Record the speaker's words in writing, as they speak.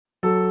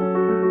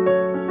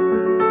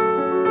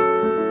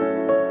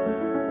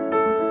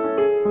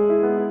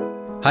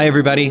Hi,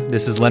 everybody.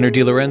 This is Leonard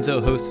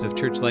DiLorenzo, host of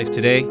Church Life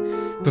Today.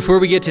 Before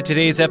we get to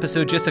today's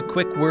episode, just a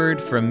quick word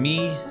from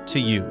me to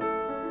you.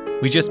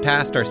 We just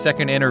passed our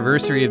second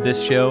anniversary of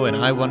this show, and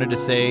I wanted to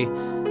say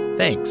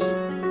thanks.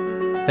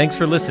 Thanks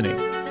for listening,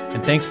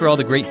 and thanks for all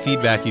the great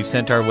feedback you've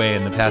sent our way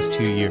in the past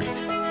 2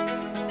 years.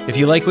 If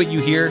you like what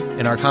you hear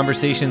in our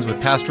conversations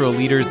with pastoral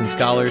leaders and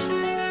scholars,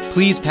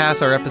 please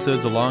pass our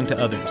episodes along to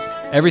others.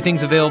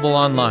 Everything's available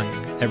online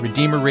at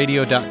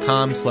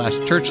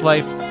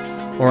redeemerradio.com/churchlife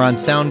or on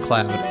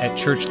SoundCloud at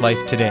Church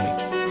Life Today.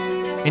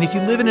 And if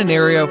you live in an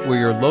area where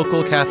your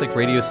local Catholic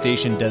radio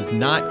station does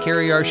not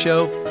carry our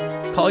show,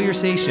 call your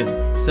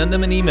station, send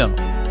them an email,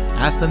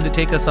 ask them to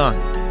take us on.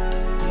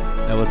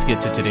 Now let's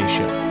get to today's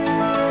show.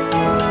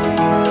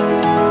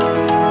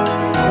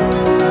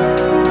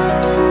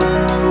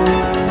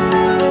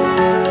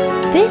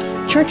 This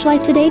Church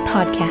Life Today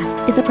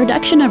podcast is a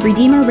production of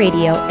Redeemer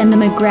Radio and the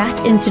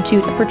McGrath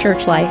Institute for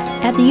Church Life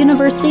at the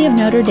University of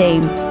Notre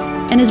Dame,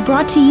 and is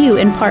brought to you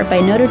in part by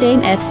Notre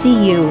Dame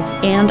FCU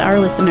and our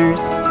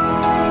listeners.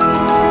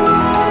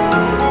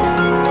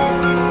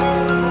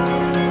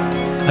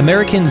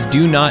 Americans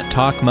do not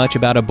talk much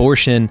about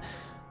abortion,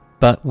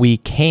 but we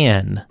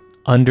can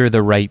under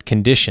the right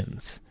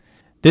conditions.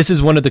 This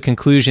is one of the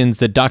conclusions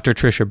that Dr.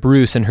 Tricia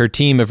Bruce and her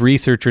team of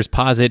researchers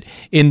posit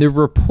in the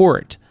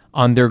report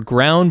on their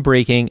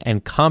groundbreaking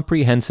and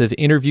comprehensive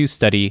interview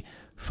study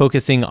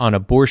focusing on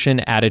abortion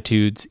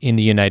attitudes in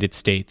the United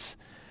States.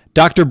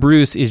 Dr.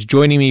 Bruce is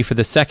joining me for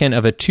the second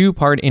of a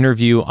two-part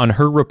interview on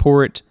her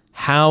report,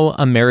 How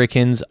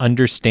Americans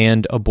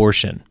Understand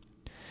Abortion.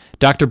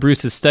 Dr.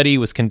 Bruce's study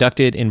was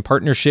conducted in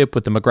partnership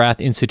with the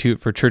McGrath Institute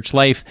for Church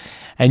Life,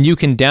 and you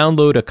can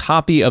download a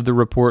copy of the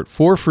report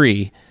for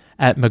free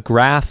at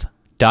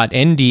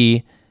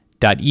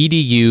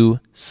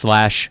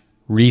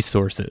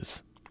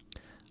mcgrath.nd.edu/resources.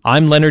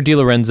 I'm Leonard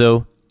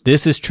DiLorenzo.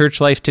 This is Church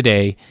Life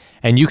Today,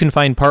 and you can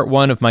find part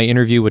one of my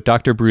interview with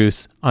Dr.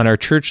 Bruce on our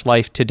Church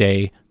Life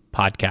Today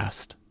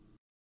podcast.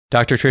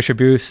 Dr. Tricia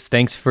Bruce,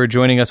 thanks for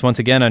joining us once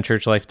again on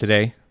Church Life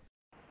Today.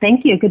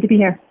 Thank you. Good to be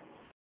here.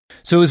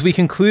 So as we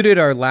concluded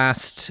our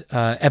last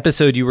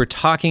episode, you were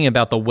talking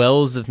about the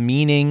wells of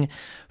meaning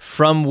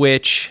from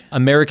which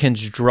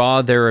Americans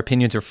draw their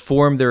opinions or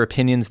form their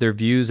opinions, their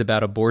views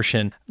about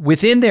abortion.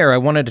 Within there, I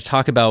wanted to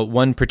talk about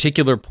one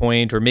particular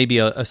point, or maybe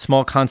a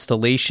small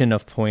constellation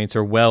of points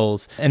or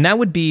wells, and that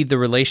would be the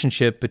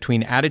relationship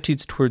between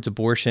attitudes towards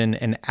abortion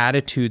and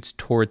attitudes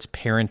towards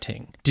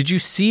parenting. Did you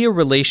see a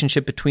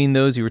relationship between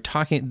those?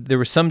 There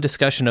was some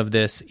discussion of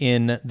this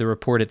in the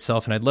report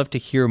itself, and I'd love to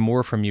hear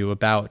more from you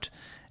about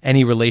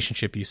any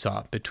relationship you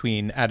saw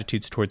between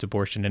attitudes towards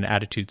abortion and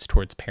attitudes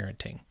towards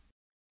parenting.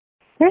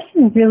 There's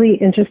some really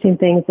interesting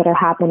things that are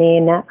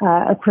happening.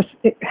 Of course,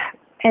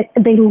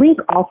 they link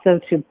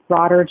also to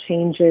broader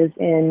changes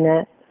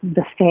in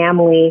the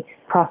family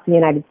across the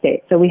United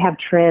States. So we have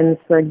trends,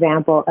 for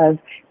example, of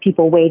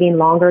people waiting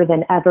longer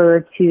than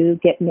ever to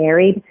get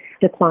married,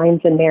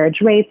 declines in marriage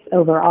rates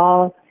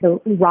overall, the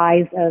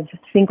rise of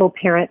single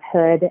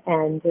parenthood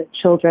and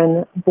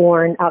children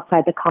born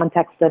outside the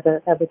context of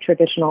a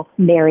traditional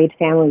married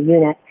family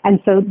unit. And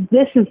so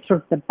this is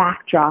sort of the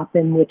backdrop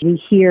in which we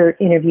hear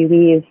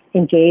interviewees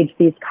engage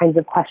these kinds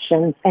of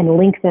questions and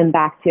link them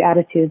back to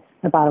attitudes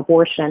about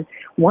abortion.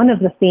 One of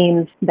the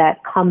themes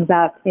that comes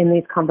up in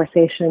these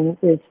conversations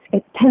is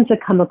it tends to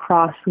come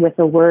across with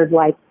a word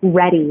like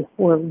ready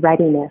or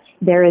readiness.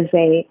 There is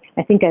a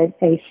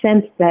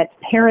sense that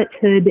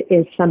parenthood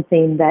is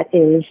something that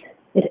it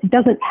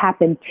doesn't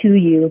happen to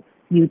you,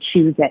 you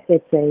choose it.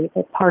 It's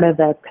a part of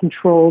a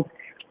controlled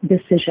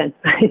decision.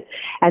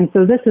 And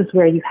so this is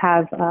where you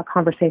have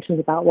conversations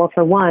about, well,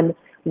 for one,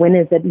 when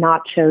is it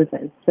not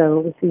chosen?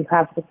 So you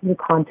have the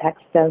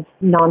context of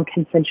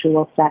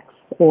non-consensual sex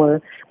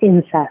or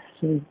incest,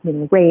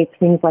 rape,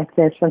 things like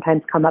this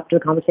sometimes come up to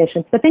the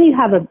conversation. But then you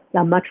have a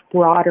much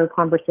broader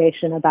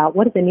conversation about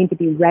what does it mean to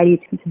be ready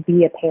to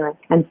be a parent.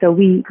 And so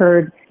we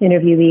heard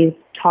interviewees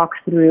talk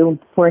through,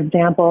 for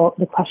example,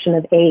 the question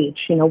of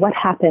age. What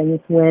happens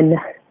when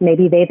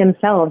maybe they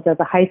themselves, as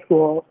a high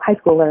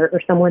schooler or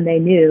someone they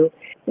knew,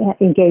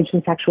 engaged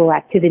in sexual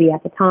activity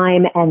at the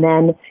time and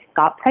then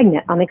got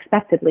pregnant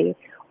unexpectedly.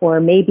 Or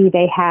maybe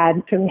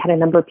certainly had a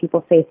number of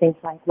people say things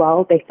like,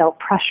 well, they felt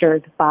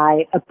pressured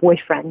by a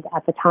boyfriend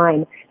at the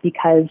time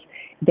because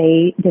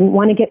they didn't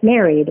want to get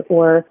married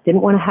or didn't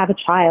want to have a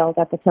child.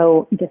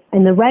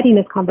 And the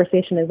readiness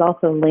conversation is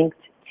also linked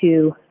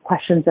to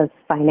questions of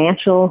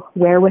financial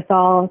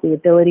wherewithal, the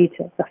ability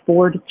to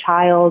afford a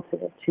child,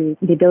 to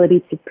the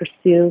ability to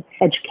pursue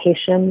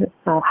education,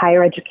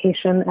 higher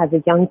education as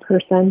a young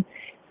person.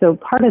 So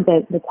part of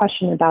the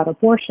question about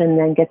abortion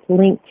then gets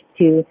linked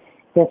to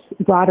this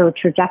broader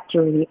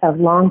trajectory of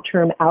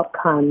long-term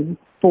outcome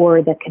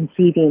for the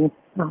conceiving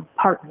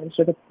partners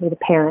or the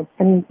parents.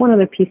 And one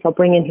other piece I'll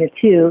bring in here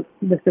too,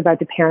 with regard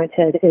to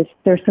parenthood, is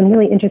there's some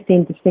really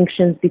interesting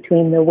distinctions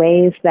between the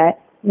ways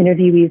that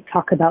interviewees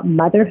talk about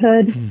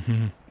motherhood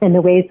and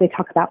the ways they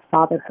talk about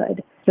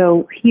fatherhood.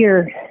 So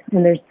here,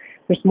 and there's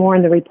more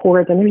in the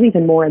report, and there's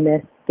even more in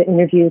this the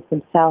interviews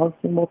themselves,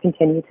 and we'll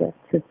continue to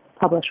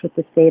publish with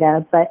this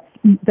data. But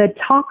the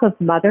talk of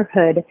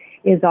motherhood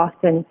is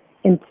often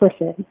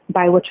implicit,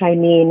 by which I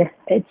mean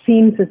it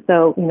seems as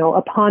though,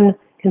 upon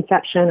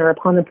conception or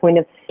upon the point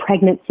of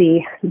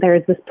pregnancy, there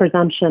is this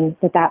presumption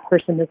that that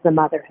person is the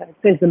mother.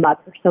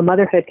 So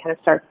motherhood kind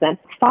of starts then.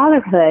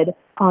 Fatherhood,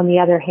 on the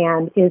other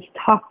hand, is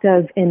talked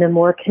of in a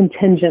more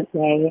contingent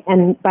way.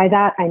 And by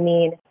that, I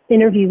mean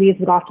interviewees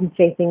would often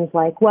say things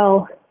like,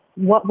 well,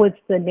 what was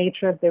the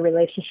nature of the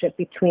relationship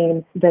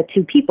between the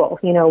two people?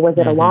 Was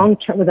it a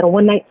long-term, was it a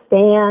one-night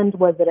stand?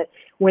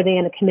 Were they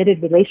in a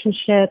committed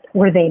relationship?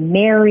 Were they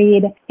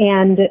married?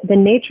 And the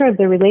nature of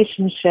the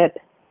relationship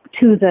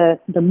to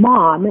the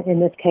mom, in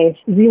this case,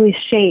 really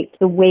shaped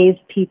the ways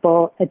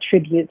people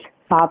attribute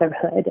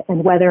fatherhood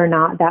and whether or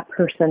not that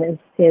person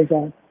is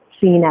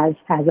seen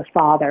as a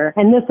father.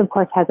 And this, of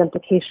course, has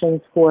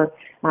implications for,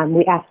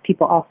 we asked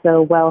people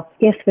also, well,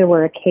 if there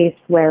were a case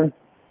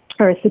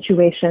or a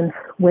situation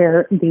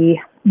where the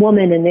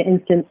woman in the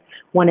instance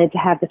wanted to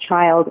have the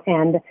child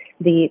and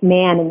the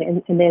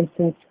man in the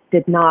instance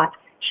did not,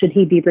 should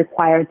he be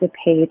required to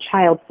pay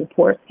child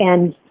support?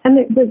 And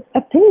the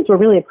opinions were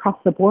really across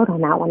the board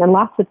on that one, and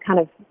lots of kind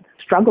of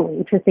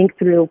struggling to think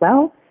through,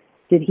 well,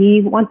 did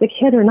he want the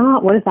kid or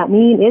not? What does that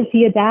mean? Is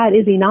he a dad?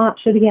 Is he not?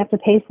 Should he have to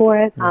pay for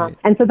it? Right.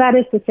 And so that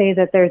is to say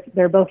that there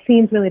are both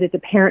themes related to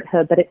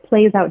parenthood, but it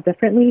plays out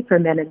differently for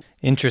men and...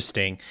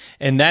 Interesting.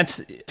 And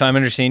that's, if I'm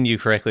understanding you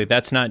correctly,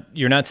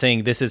 you're not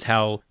saying this is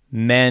how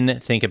men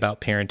think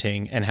about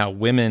parenting and how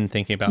women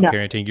think about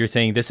parenting. You're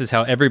saying this is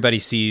how everybody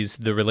sees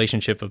the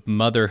relationship of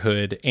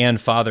motherhood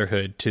and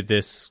fatherhood to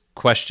this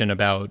question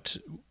about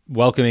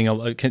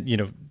welcoming,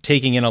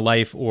 taking in a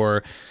life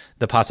or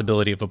the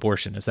possibility of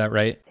abortion. Is that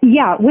right?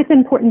 Yeah, with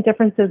important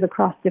differences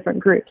across different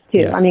groups too.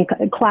 Yes. I mean,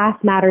 class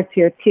matters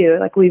here too.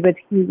 Like we would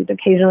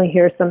occasionally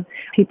hear some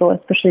people,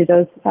 especially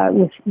those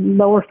with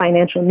lower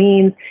financial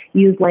means,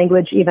 use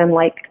language even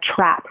like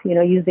trap,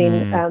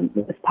 using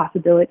this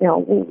possibility,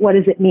 what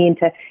does it mean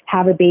to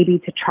have a baby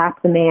to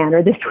trap the man,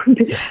 or this,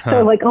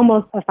 so like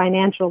almost a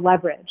financial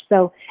leverage.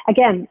 So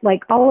again,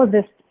 like all of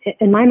this,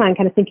 in my mind,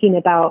 kind of thinking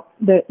about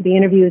the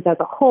interviews as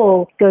a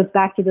whole goes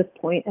back to this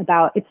point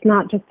about it's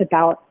not just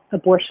about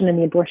abortion and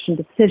the abortion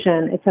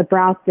decision. It's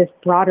about this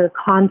broader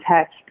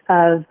context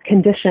of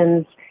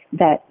conditions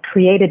that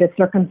created a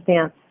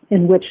circumstance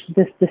in which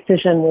this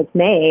decision was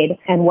made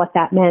and what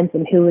that meant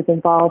and who was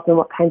involved and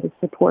what kinds of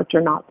support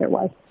or not there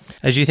was.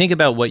 As you think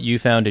about what you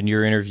found in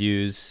your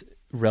interviews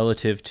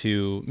relative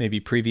to maybe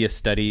previous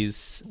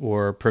studies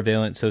or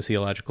prevalent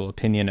sociological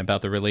opinion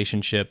about the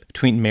relationship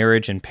between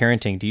marriage and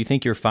parenting, do you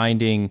think you're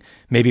finding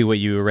maybe what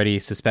you already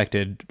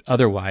suspected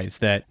otherwise,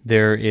 that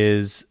there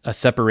is a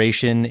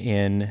separation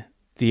in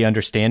the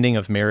understanding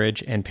of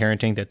marriage and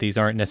parenting, that these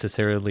aren't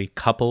necessarily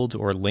coupled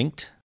or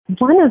linked?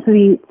 One of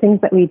the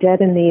things that we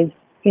did in these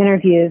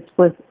interviews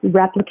was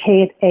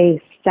replicate a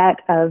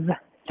set of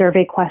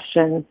survey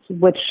questions,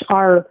 which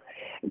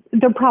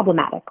they're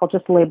problematic. I'll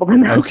just label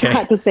them as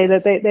that to say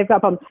that they've got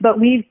problems. But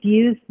we've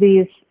used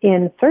these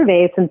in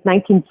surveys since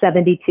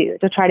 1972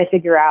 to try to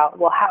figure out,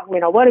 well, how,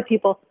 what do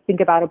people think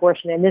about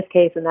abortion in this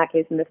case, in that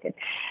case, in this case?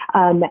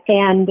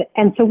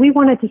 And so we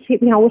wanted to see,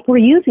 if we're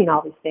using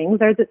all these things,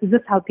 is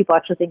this how people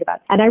actually think about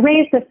it? And I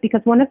raised this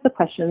because one of the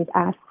questions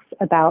asks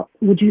about,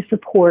 would you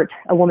support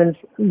a woman's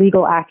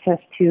legal access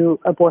to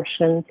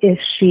abortion if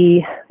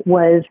she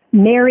was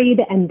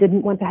married and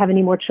didn't want to have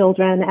any more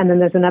children? And then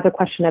there's another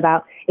question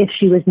about if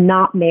she was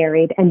not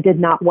married and did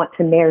not want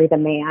to marry the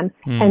man.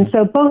 And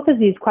so both of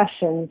these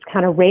questions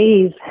kind of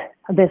raise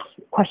this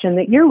question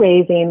that you're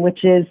raising,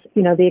 which is,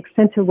 the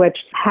extent to which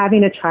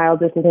having a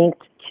child is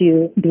linked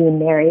to being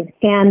married.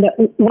 And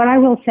what I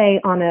will say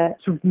on a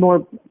sort of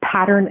more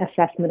pattern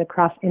assessment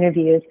across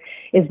interviews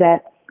is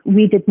that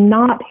we did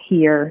not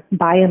hear,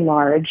 by and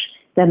large,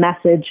 the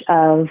message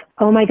of,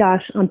 oh my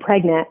gosh, I'm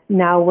pregnant,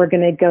 now we're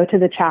going to go to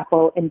the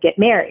chapel and get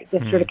married.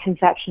 This sort of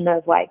conception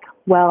of like,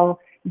 well,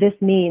 this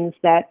means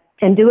that,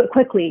 and do it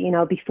quickly,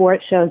 before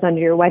it shows under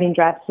your wedding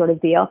dress sort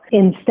of deal.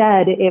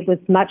 Instead, it was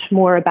much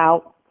more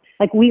about,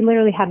 like, we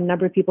literally had a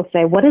number of people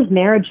say, what does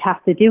marriage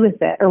have to do with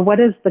it? Or what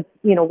does the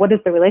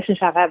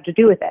relationship have to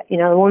do with it?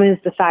 The woman is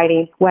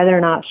deciding whether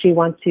or not she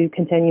wants to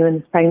continue in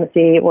this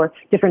pregnancy, or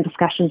different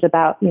discussions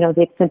about,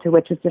 the extent to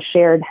which it's a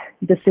shared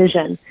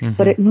decision.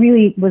 But it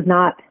really was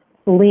not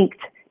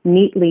linked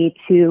neatly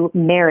to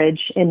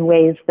marriage in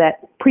ways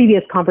that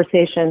previous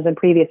conversations and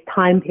previous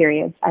time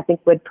periods, I think,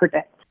 would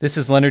predict. This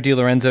is Leonard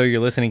DiLorenzo.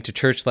 You're listening to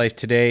Church Life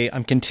Today.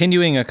 I'm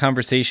continuing a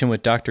conversation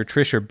with Dr.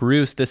 Tricia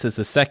Bruce. This is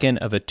the second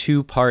of a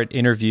two-part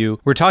interview.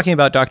 We're talking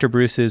about Dr.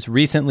 Bruce's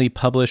recently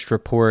published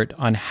report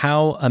on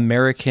how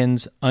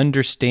Americans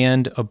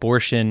understand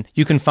abortion.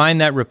 You can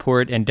find that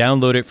report and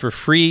download it for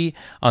free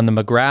on the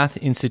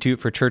McGrath Institute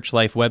for Church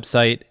Life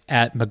website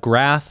at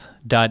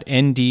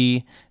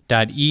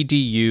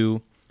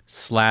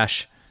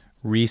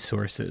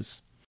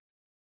mcgrath.nd.edu/resources.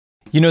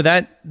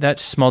 That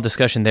small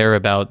discussion there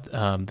about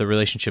the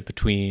relationship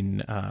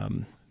between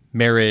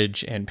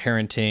marriage and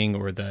parenting,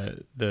 or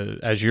the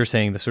as you're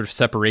saying, the sort of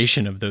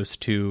separation of those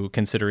two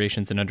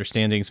considerations and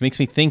understandings, makes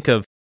me think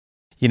of,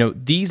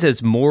 these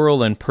as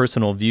moral and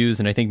personal views.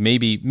 And I think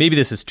maybe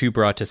this is too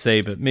broad to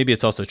say, but maybe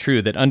it's also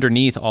true that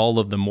underneath all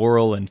of the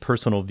moral and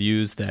personal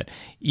views that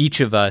each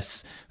of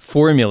us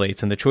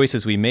formulates and the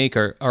choices we make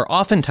are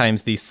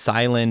oftentimes these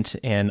silent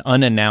and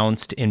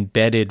unannounced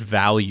embedded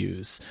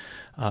values,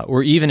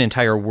 or even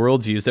entire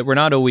worldviews that we're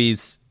not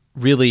always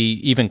really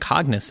even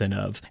cognizant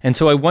of. And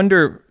so I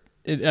wonder,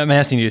 I'm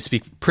asking you to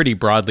speak pretty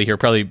broadly here,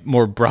 probably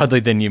more broadly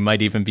than you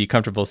might even be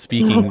comfortable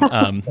speaking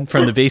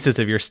from the basis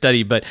of your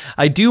study. But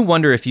I do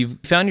wonder if you've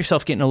found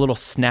yourself getting a little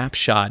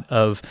snapshot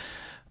of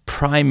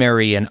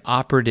primary and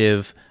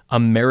operative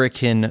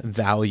American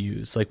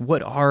values. Like,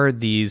 what are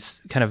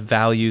these kind of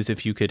values,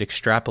 if you could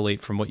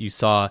extrapolate from what you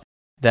saw,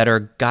 that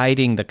are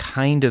guiding the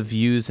kind of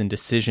views and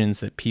decisions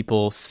that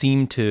people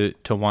seem to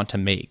want to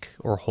make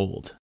or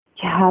hold?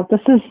 Yeah,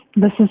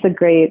 this is a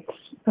great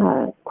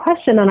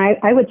question, and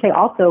I would say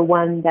also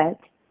one that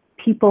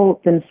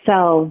people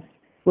themselves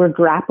were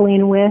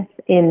grappling with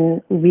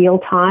in real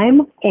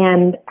time.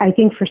 And I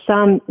think for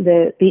some,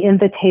 the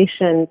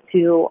invitation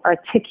to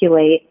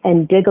articulate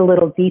and dig a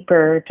little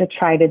deeper to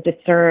try to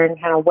discern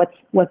kind of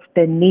what's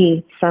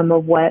beneath some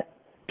of what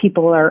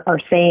people are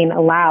saying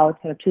aloud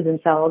to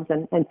themselves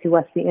and to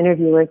us, the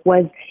interviewers,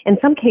 was in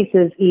some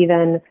cases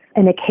even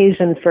an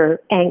occasion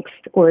for angst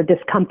or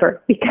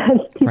discomfort, because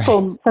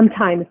people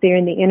sometimes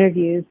during the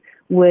interviews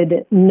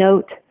would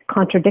note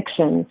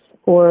contradictions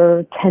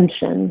or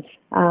tensions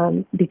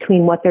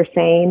between what they're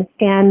saying,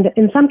 and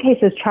in some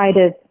cases try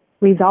to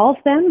resolve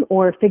them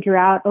or figure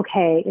out,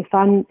 okay, if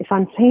I'm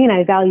saying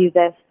I value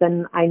this,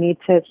 then I need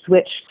to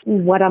switch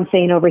what I'm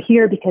saying over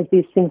here because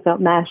these things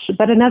don't mesh.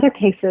 But in other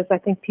cases, I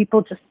think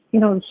people just,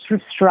 sort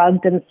of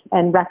shrugged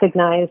and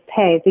recognized,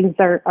 hey, things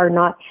are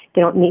not,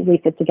 they don't neatly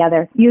fit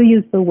together. You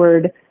use the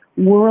word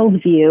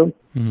worldview,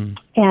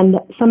 and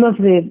some of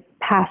the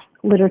past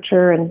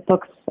literature and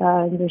books,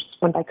 there's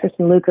one by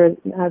Kristen Luker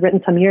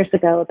written some years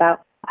ago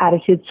about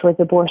attitudes towards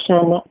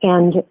abortion,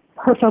 and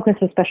her focus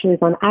especially is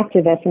on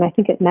activists, and I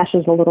think it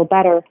meshes a little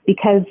better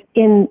because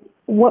in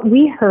what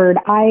we heard,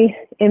 I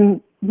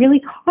am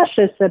really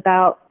cautious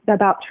about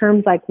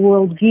terms like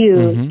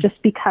worldview,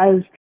 just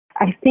because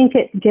I think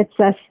it gets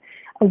us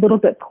a little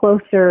bit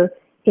closer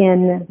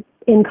in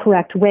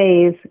incorrect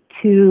ways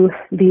to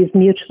these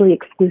mutually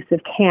exclusive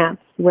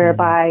camps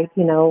whereby,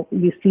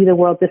 you see the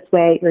world this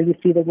way or you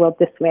see the world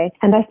this way.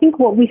 And I think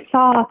what we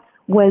saw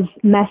was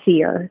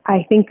messier.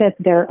 I think that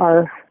there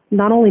are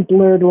not only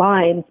blurred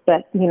lines,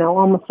 but,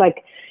 almost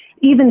like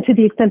even to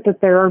the extent that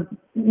there are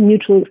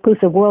mutually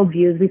exclusive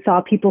worldviews, we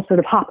saw people sort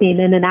of hopping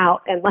in and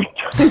out and like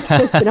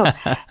trying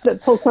to, to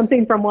pull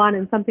something from one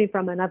and something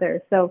from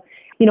another. So,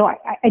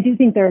 I do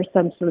think there are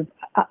some sort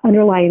of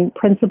underlying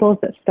principles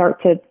that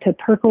start to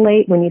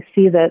percolate when you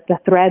see the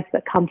threads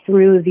that come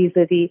through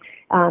vis-a-vis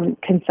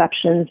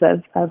conceptions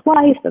of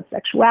life, of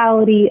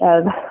sexuality,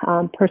 of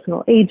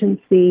personal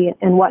agency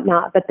and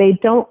whatnot, but they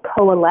don't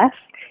coalesce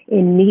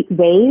in neat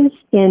ways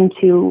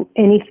into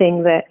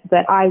anything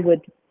that I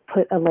would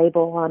put a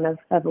label on of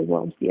a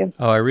worldview.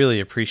 Oh, I really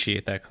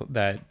appreciate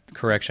that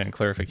correction and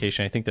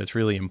clarification. I think that's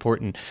really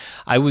important.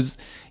 I was,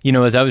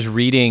 as I was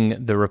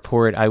reading the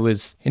report,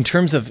 in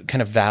terms of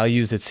kind of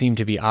values that seem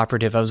to be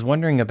operative, I was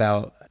wondering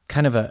about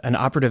kind of an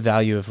operative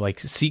value of like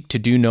seek to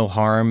do no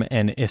harm,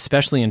 and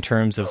especially in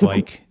terms of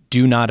like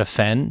do not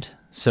offend.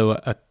 So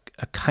a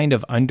kind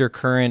of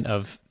undercurrent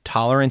of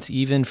tolerance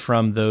even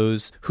from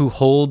those who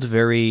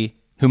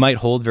might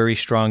hold very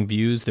strong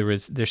views.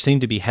 There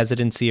seemed to be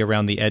hesitancy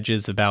around the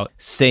edges about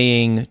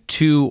saying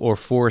to or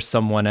for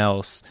someone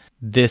else,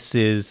 this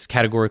is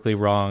categorically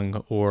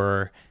wrong,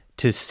 or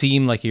to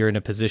seem like you're in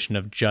a position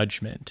of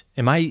judgment.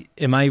 Am I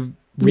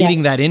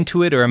reading that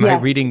into it, or am I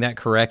reading that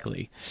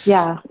correctly?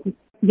 Yeah,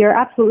 you're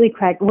absolutely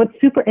correct. What's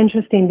super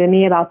interesting to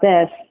me about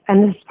this,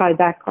 and this is probably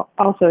back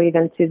also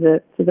even to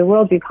the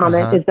worldview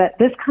comment, is that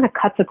this kind of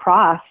cuts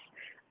across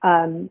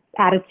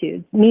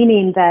attitudes,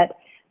 meaning that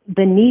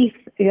beneath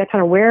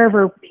kind of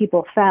wherever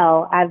people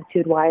fell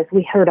attitude-wise,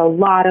 we heard a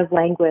lot of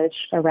language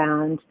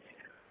around,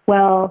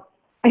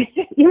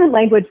 even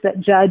language that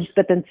judged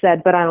but then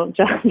said, but I don't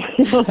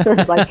judge, sort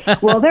of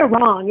like, well, they're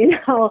wrong,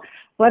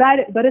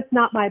 but it's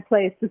not my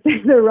place to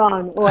say they're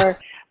wrong, or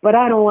but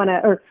I don't want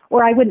to,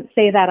 or I wouldn't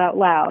say that out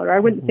loud, or I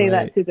wouldn't say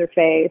that to their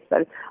face.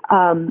 And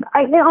on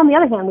the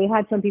other hand, we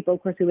had some people,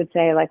 of course, who would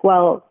say like,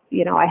 well,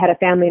 I had a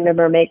family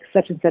member make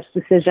such and such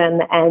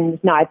decision,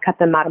 and no, I've cut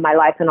them out of my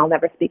life, and I'll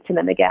never speak to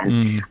them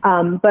again.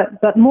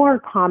 But more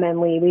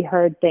commonly, we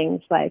heard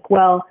things like,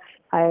 well,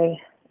 the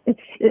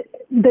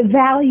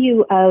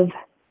value of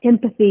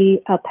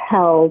empathy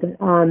upheld,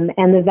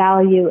 and the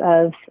value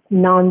of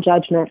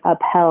non-judgment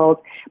upheld.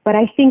 But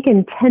I think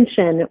in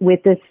tension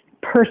with this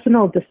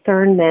personal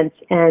discernment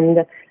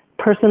and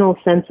personal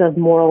sense of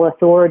moral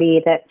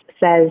authority that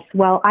says,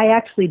 well, I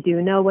actually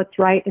do know what's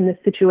right in this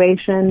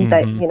situation,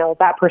 but,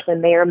 that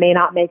person may or may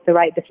not make the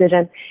right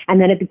decision.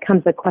 And then it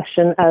becomes a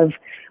question of,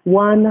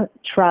 one,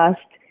 trust,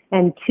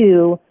 and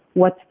two,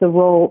 what's the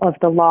role of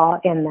the law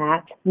in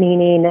that?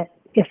 Meaning,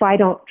 if I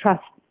don't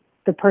trust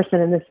the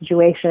person in this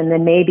situation,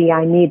 then maybe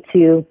I need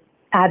to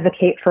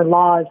advocate for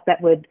laws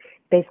that would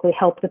basically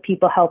help the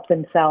people help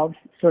themselves,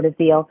 sort of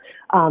deal.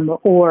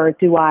 Or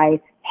do I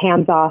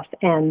hands off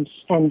and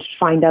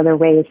find other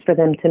ways for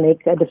them to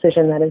make a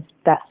decision that is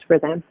best for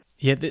them?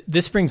 Yeah,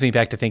 this brings me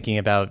back to thinking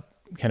about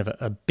kind of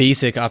a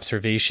basic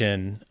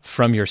observation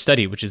from your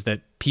study, which is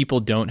that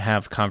people don't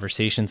have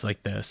conversations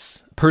like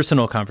this,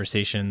 personal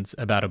conversations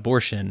about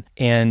abortion.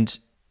 And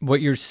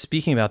what you're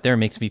speaking about there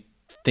makes me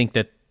think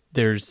that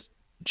there's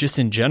just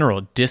in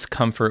general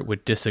discomfort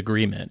with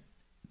disagreement,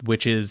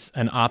 which is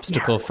an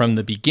obstacle from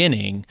the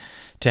beginning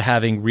to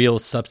having real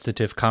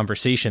substantive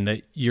conversation,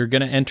 that you're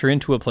going to enter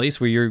into a place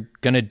where you're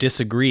going to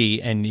disagree,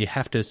 and you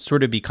have to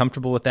sort of be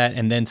comfortable with that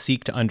and then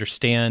seek to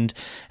understand.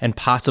 And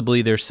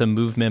possibly there's some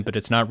movement, but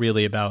it's not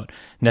really about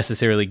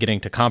necessarily getting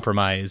to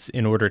compromise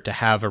in order to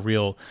have a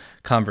real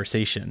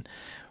conversation.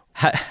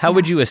 How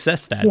would you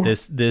assess that,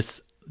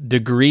 this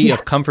degree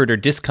of comfort or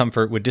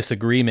discomfort with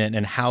disagreement,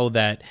 and how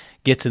that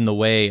gets in the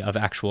way of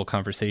actual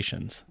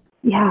conversations?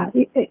 Yeah,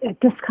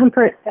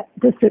 discomfort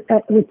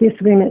with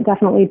disagreement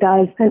definitely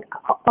does. And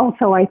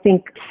also, I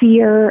think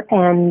fear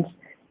and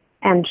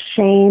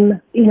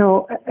shame,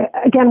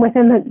 again,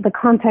 within the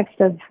context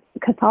of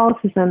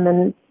Catholicism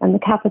and the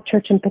Catholic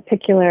Church in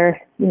particular,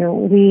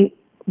 we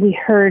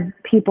heard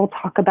people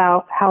talk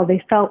about how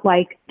they felt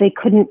like they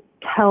couldn't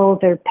tell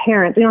their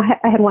parents. I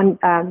had one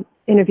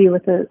interview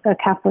with a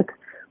Catholic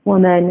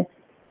woman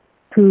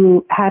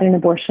who had an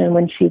abortion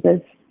when she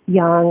was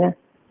young.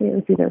 It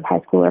was either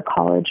high school or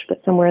college,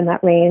 but somewhere in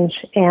that range,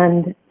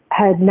 and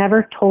had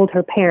never told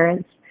her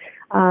parents,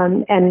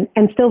 and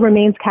still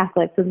remains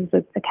Catholic. So this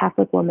is a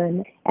Catholic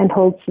woman and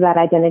holds to that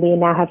identity,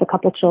 and now has a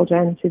couple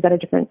children. She's at a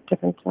different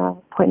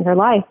point in her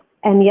life.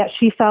 And yet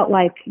she felt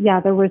like,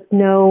 there was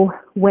no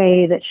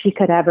way that she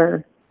could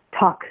ever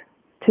talk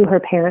to her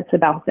parents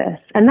about this.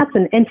 And that's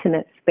an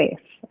intimate space.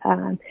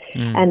 And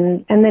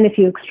then if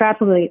you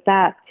extrapolate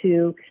that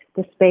to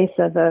the space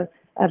of a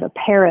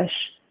parish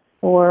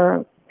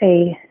or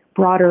a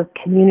broader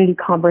community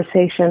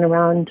conversation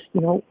around,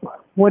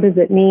 what does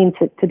it mean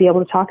to be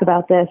able to talk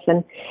about this?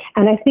 And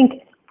I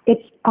think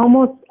it's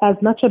almost as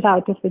much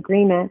about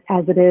disagreement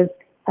as it is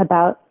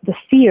about the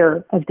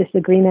fear of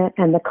disagreement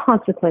and the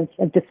consequence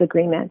of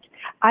disagreement.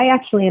 I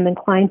actually am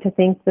inclined to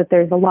think that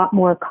there's a lot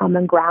more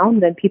common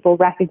ground than people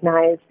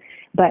recognize,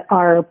 but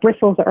our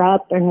bristles are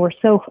up and we're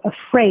so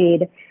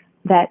afraid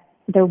that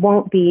there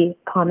won't be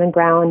common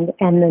ground,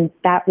 and then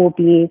that will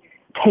be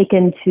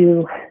taken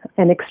to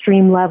an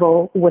extreme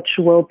level, which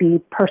will be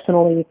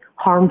personally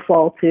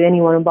harmful to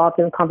anyone involved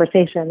in the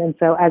conversation. And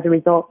so as a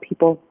result,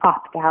 people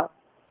opt out.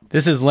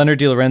 This is Leonard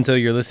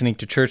DiLorenzo. You're listening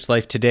to Church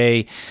Life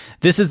Today.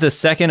 This is the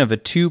second of a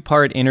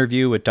two-part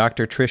interview with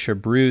Dr. Tricia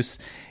Bruce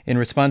in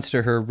response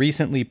to her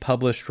recently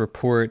published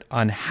report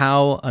on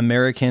how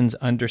Americans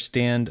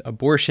understand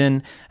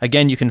abortion.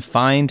 Again, you can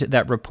find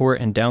that report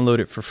and download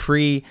it for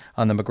free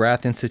on the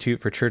McGrath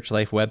Institute for Church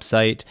Life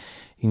website.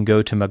 You can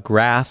go to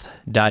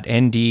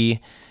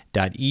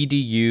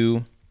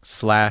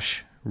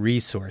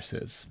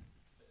mcgrath.nd.edu/resources.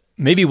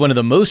 Maybe one of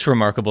the most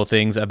remarkable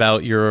things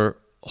about your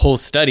whole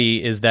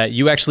study is that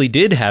you actually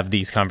did have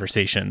these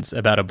conversations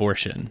about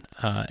abortion.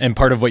 And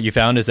part of what you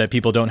found is that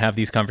people don't have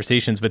these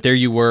conversations, but there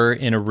you were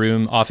in a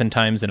room,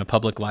 oftentimes in a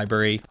public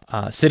library,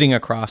 sitting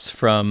across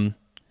from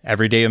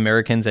everyday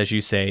Americans, as you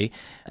say,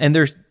 and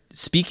they're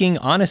speaking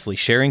honestly,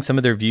 sharing some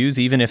of their views,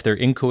 even if they're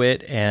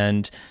inchoate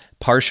and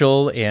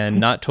partial and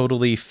not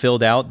totally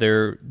filled out.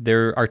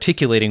 They're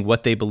articulating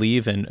what they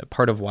believe and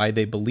part of why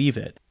they believe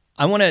it.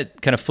 I want to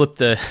kind of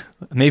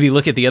maybe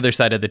look at the other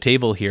side of the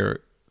table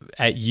here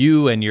at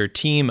you and your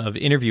team of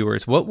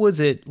interviewers. What was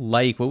it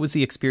like? What was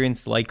the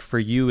experience like for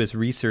you as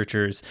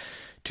researchers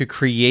to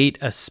create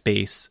a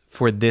space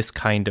for this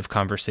kind of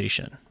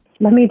conversation?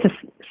 Let me just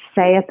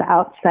say at the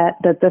outset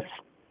that this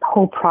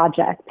whole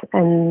project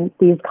and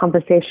these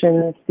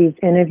conversations, these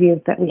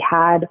interviews that we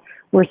had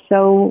were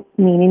so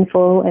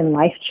meaningful and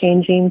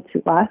life-changing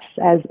to us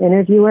as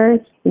interviewers.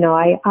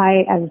 I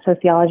as a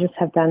sociologist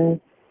have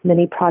done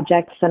many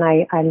projects, and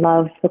I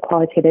love the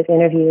qualitative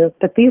interview,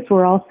 but these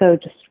were also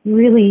just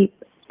really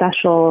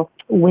special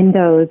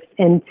windows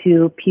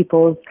into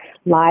people's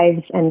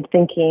lives and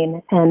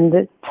thinking.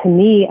 And to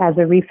me as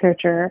a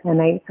researcher,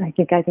 and I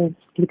think I can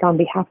speak on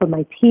behalf of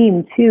my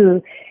team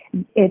too,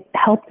 it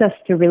helped us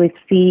to really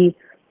see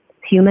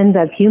humans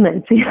as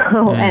humans,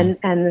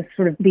 and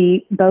sort of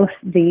both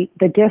the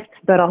gifts,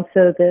 but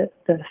also the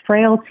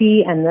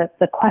frailty and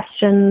the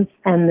questions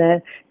and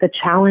the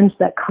challenge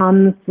that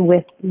comes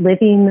with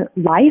living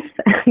life,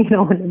 in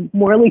a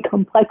morally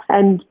complex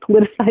and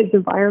politicized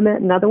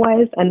environment and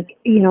otherwise. And,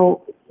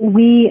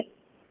 we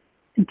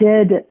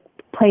did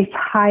place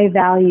high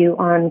value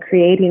on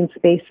creating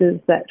spaces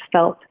that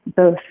felt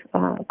both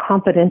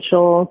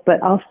confidential,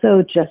 but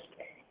also just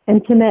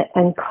intimate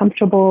and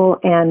comfortable,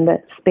 and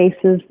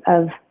spaces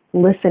of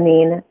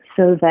listening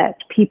so that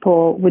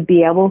people would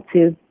be able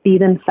to be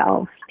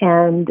themselves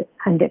and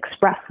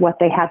express what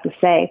they had to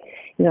say.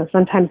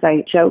 sometimes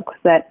I joke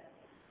that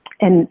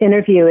an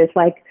interview is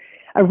like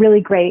a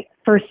really great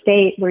first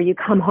date where you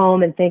come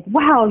home and think,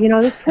 wow,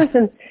 this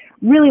person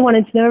really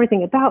wanted to know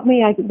everything about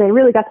me. They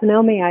really got to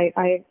know me.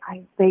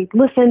 They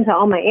listened to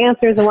all my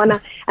answers and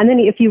whatnot. And then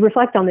if you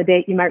reflect on the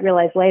date, you might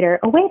realize later,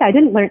 oh, wait, I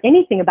didn't learn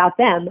anything about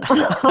them.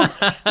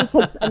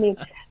 Because,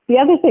 the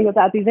other thing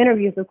about these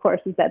interviews, of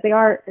course, is that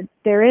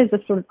there is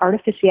a sort of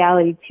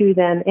artificiality to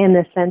them in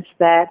the sense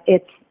that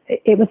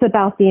it was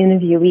about the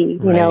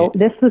interviewee. Right.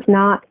 This was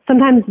not,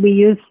 sometimes we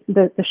use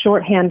the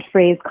shorthand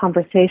phrase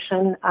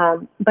conversation,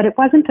 but it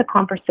wasn't a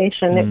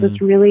conversation. It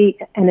was really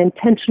an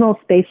intentional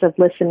space of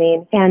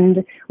listening.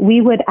 And we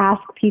would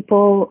ask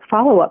people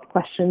follow-up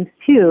questions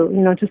too,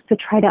 just to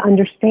try to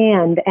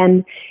understand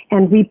and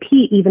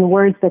repeat even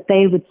words that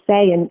they would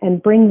say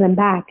and bring them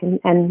back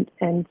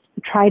and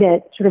try to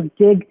sort of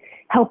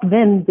help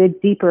them dig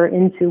deeper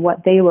into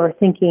what they were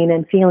thinking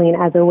and feeling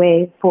as a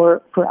way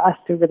for us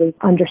to really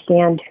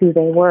understand who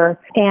they were.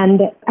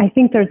 And I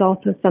think there's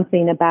also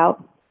something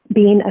about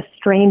being a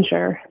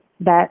stranger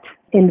that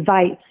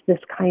invites this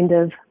kind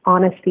of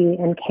honesty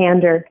and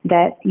candor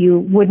that you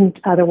wouldn't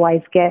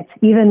otherwise get,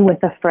 even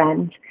with a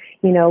friend.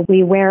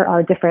 We wear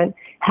our different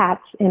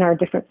hats in our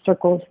different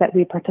circles that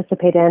we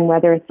participate in,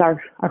 whether it's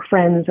our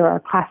friends or our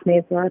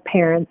classmates or our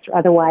parents or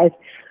otherwise.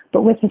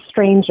 But with a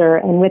stranger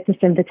and with this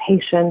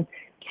invitation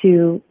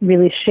to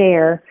really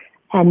share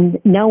and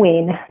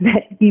knowing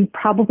that you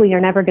probably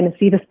are never going to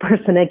see this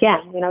person again,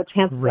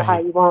 chances are high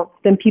you won't,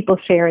 then people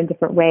share in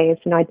different ways.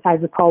 I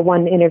recall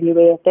one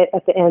interviewee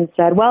at the end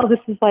said, well, this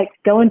is like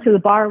going to the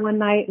bar one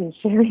night and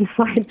sharing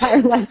my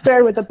entire life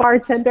story with a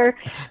bartender.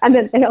 And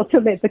then they also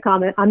made the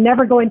comment, I'm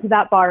never going to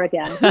that bar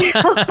again.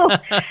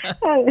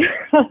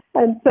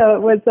 And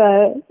so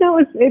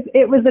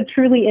it was a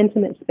truly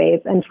intimate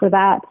space. And for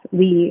that,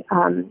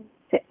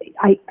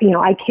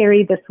 I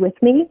carry this with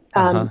me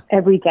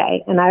every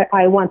day, and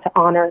I want to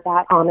honor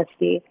that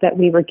honesty that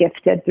we were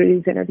gifted through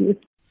these interviews.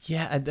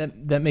 Yeah,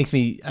 that makes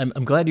me.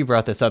 I'm glad you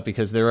brought this up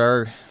because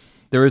there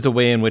is a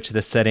way in which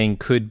the setting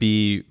could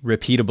be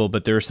repeatable,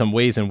 but there are some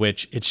ways in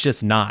which it's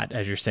just not,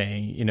 as you're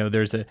saying.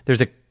 There's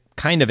a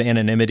kind of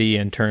anonymity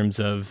in terms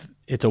of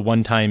it's a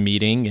one-time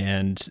meeting,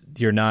 and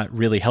you're not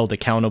really held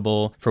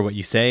accountable for what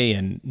you say,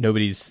 and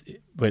nobody's,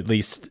 at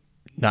least,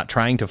 not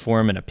trying to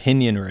form an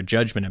opinion or a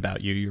judgment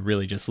about you. You're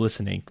really just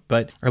listening.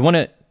 But I want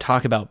to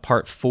talk about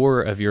part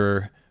 4 of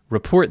your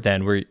report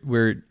then,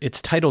 where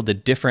it's titled A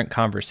Different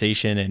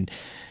Conversation, and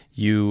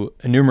you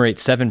enumerate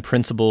 7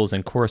 principles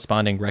and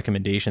corresponding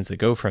recommendations that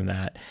go from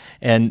that.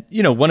 And,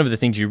 one of the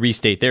things you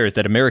restate there is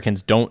that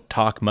Americans don't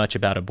talk much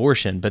about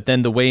abortion, but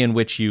then the way in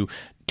which you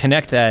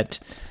connect that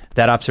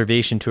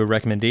observation to a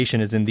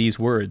recommendation is in these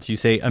words. You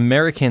say,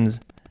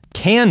 Americans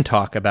can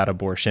talk about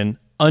abortion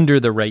under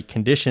the right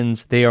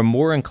conditions. They are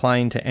more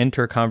inclined to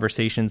enter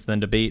conversations than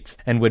debates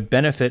and would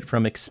benefit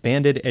from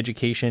expanded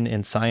education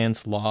in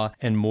science, law,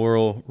 and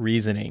moral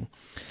reasoning.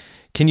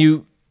 Can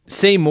you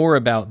say more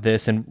about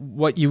this and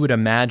what you would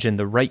imagine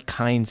the right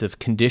kinds of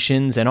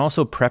conditions and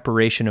also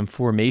preparation and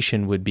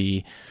formation would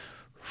be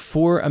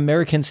for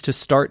Americans to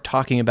start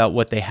talking about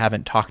what they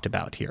haven't talked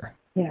about here?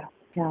 Yeah.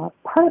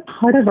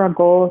 Part of our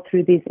goal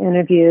through these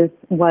interviews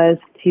was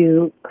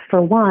to,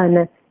 for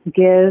one,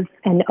 give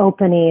an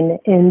opening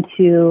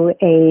into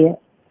a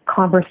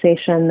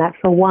conversation that,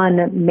 for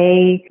one,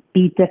 may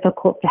be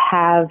difficult to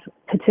have.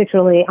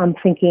 Particularly, I'm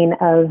thinking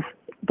of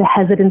the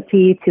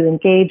hesitancy to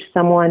engage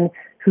someone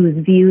whose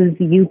views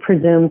you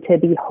presume to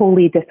be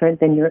wholly different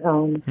than your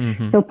own.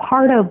 Mm-hmm. So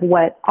part of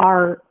what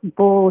our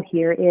goal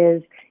here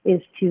is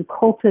to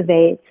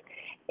cultivate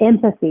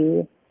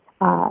empathy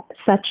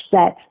such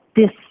that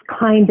this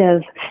kind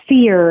of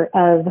fear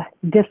of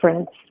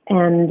difference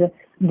and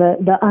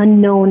the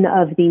unknown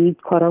of the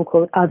quote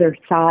unquote other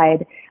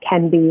side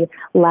can be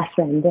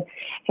lessened.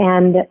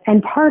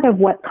 And part of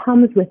what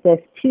comes with this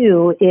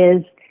too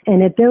is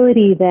an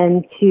ability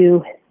then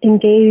to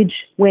engage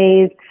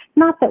ways,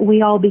 not that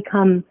we all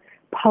become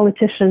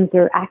politicians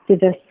or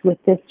activists with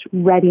this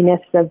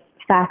readiness of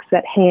facts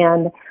at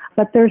hand,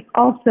 but there's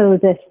also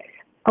this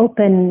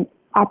open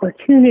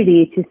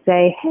opportunity to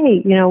say,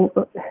 hey,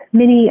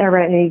 many of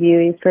our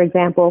interviewees, for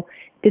example,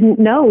 didn't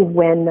know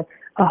when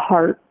a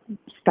heart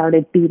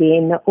started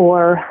beating,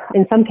 or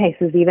in some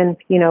cases even,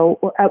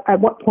 at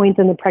what point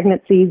in the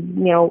pregnancy,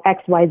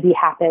 XYZ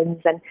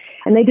happens,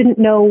 and they didn't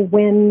know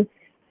when,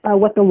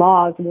 what the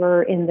laws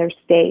were in their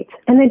state.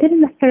 And they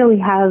didn't necessarily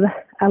have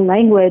a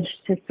language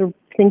to sort of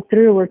think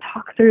through or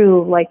talk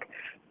through, like,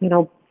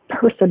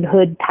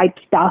 personhood type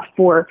stuff,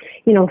 or,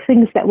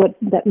 things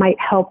that might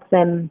help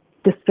them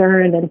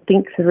discern and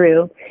think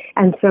through.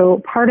 And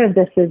so part of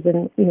this is,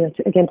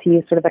 again, to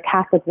use sort of a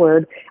Catholic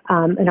word,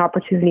 an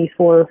opportunity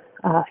for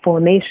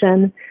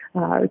formation,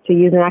 to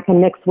use an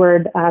academic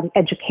word,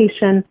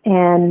 education.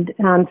 And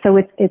so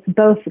it's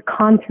both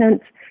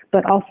content,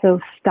 but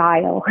also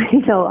style,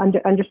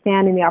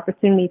 understanding the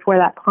opportunity for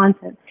that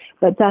content,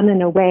 but done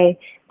in a way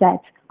that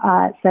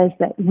says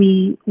that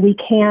we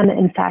can,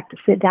 in fact,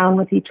 sit down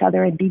with each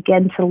other and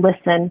begin to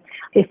listen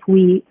if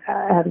we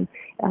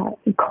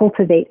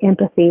cultivate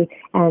empathy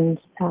and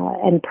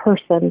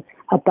person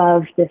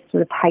above this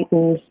sort of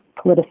heightened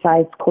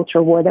politicized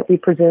culture war that we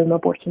presume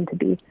abortion to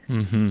be.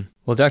 Mm-hmm.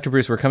 Well, Dr.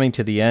 Bruce, we're coming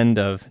to the end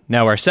of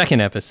now our second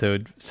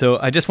episode. So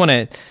I just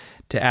want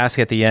to ask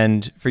at the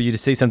end for you to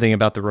say something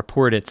about the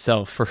report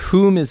itself. For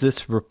whom is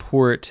this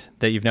report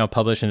that you've now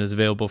published and is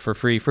available for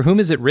free? For whom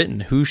is it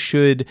written? Who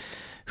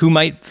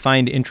might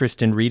find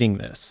interest in reading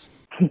this?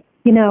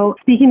 You know,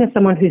 speaking of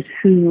someone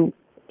who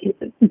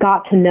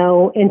got to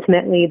know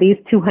intimately these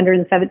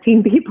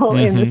 217 people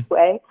in this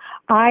way,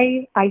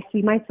 I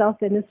see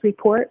myself in this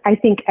report. I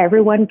think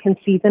everyone can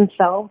see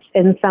themselves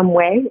in some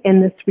way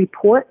in this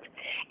report.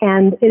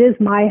 And it is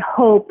my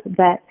hope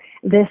that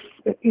this,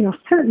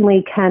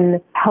 certainly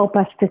can help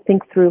us to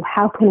think through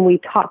how can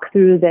we talk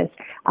through this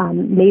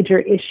major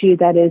issue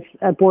that is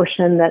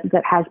abortion,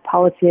 that has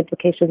policy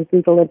implications,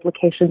 legal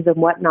implications, and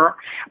whatnot.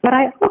 But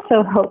I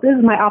also hope, this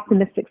is my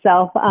optimistic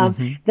self,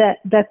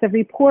 that the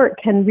report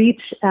can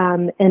reach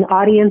an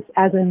audience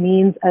as a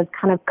means of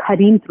kind of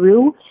cutting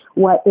through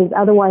what is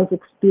otherwise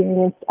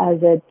experienced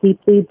as a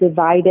deeply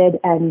divided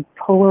and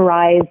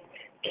polarized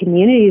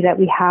community that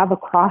we have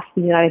across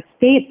the United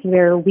States,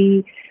 where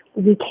we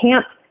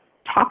can't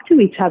talk to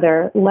each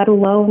other, let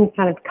alone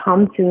kind of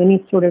come to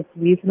any sort of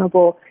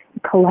reasonable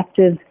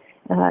collective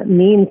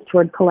means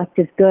toward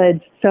collective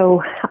good.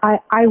 So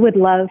I would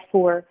love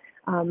for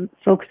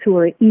folks who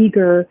are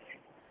eager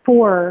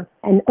for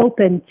and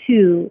open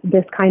to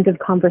this kind of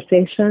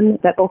conversation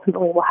that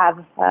ultimately will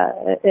have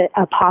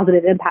a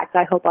positive impact,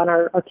 I hope, on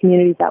our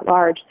communities at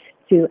large,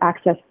 to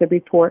access the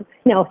report.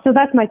 So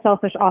that's my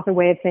selfish author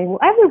way of saying, well,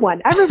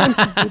 everyone should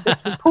do this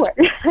report.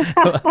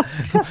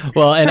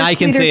 Well, and I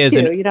can say as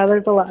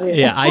there's a lot.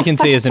 I can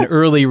say as an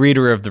early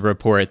reader of the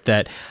report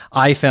that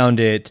I found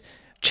it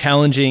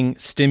challenging,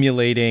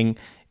 stimulating,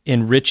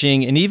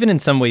 enriching, and even in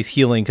some ways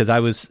healing, because I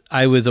was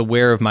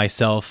aware of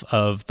myself,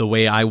 of the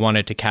way I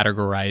wanted to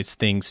categorize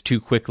things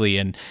too quickly,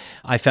 and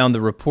I found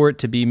the report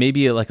to be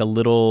maybe like a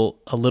little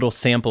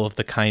sample of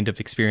the kind of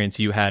experience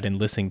you had in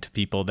listening to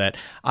people, that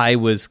I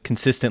was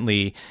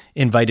consistently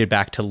invited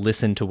back to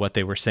listen to what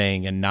they were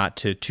saying and not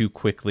to too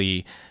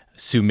quickly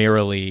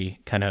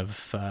summarily kind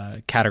of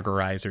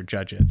categorize or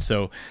judge it.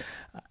 So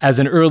as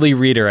an early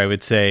reader, I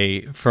would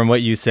say from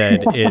what you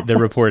said, the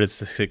report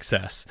is a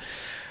success.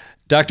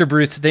 Dr.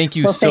 Bruce, thank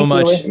you so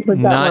much.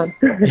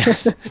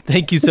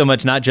 Thank you so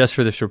much, not just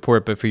for this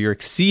report, but for your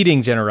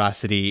exceeding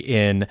generosity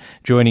in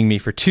joining me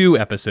for 2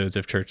 episodes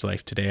of Church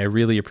Life Today. I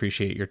really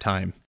appreciate your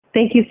time.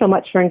 Thank you so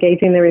much for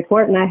engaging the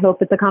report, and I hope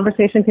that the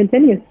conversation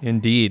continues.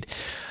 Indeed.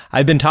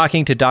 I've been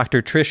talking to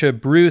Dr. Tricia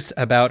Bruce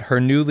about her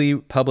newly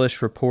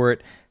published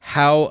report,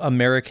 How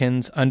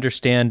Americans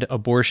Understand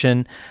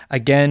Abortion.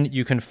 Again,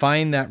 you can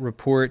find that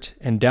report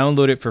and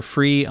download it for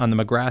free on the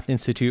McGrath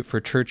Institute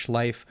for Church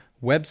Life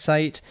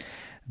website.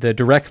 The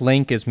direct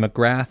link is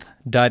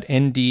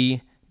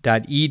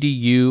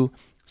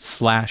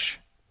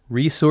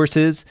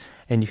mcgrath.nd.edu/resources,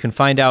 and you can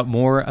find out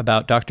more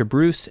about Dr.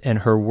 Bruce and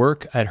her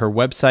work at her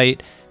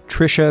website,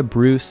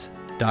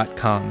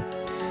 triciabruce.com.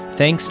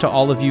 Thanks to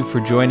all of you for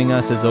joining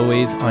us, as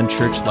always, on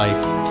Church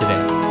Life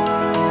Today.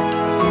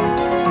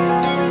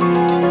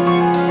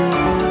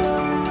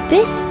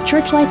 This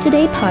Church Life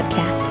Today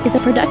podcast is a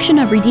production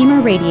of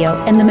Redeemer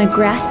Radio and the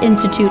McGrath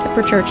Institute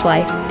for Church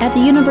Life at the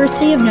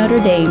University of Notre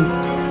Dame,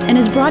 and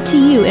is brought to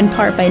you in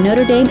part by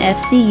Notre Dame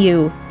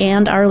FCU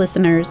and our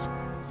listeners.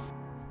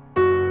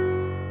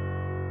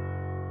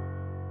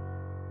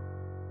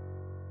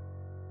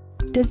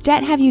 Does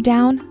debt have you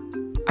down?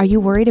 Are you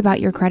worried about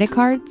your credit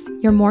cards,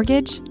 your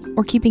mortgage,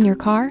 or keeping your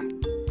car?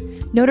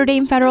 Notre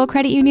Dame Federal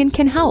Credit Union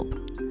can help.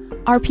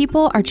 Our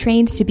people are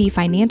trained to be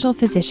financial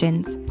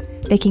physicians.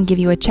 They can give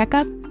you a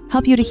checkup,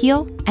 help you to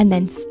heal, and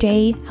then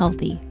stay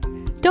healthy.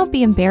 Don't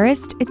be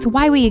embarrassed. It's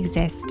why we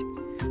exist.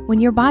 When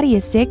your body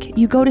is sick,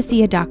 you go to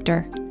see a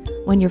doctor.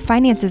 When your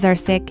finances are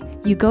sick,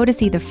 you go to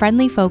see the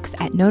friendly folks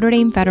at Notre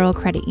Dame Federal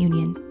Credit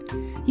Union.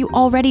 You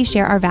already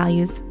share our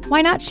values.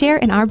 Why not share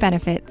in our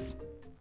benefits?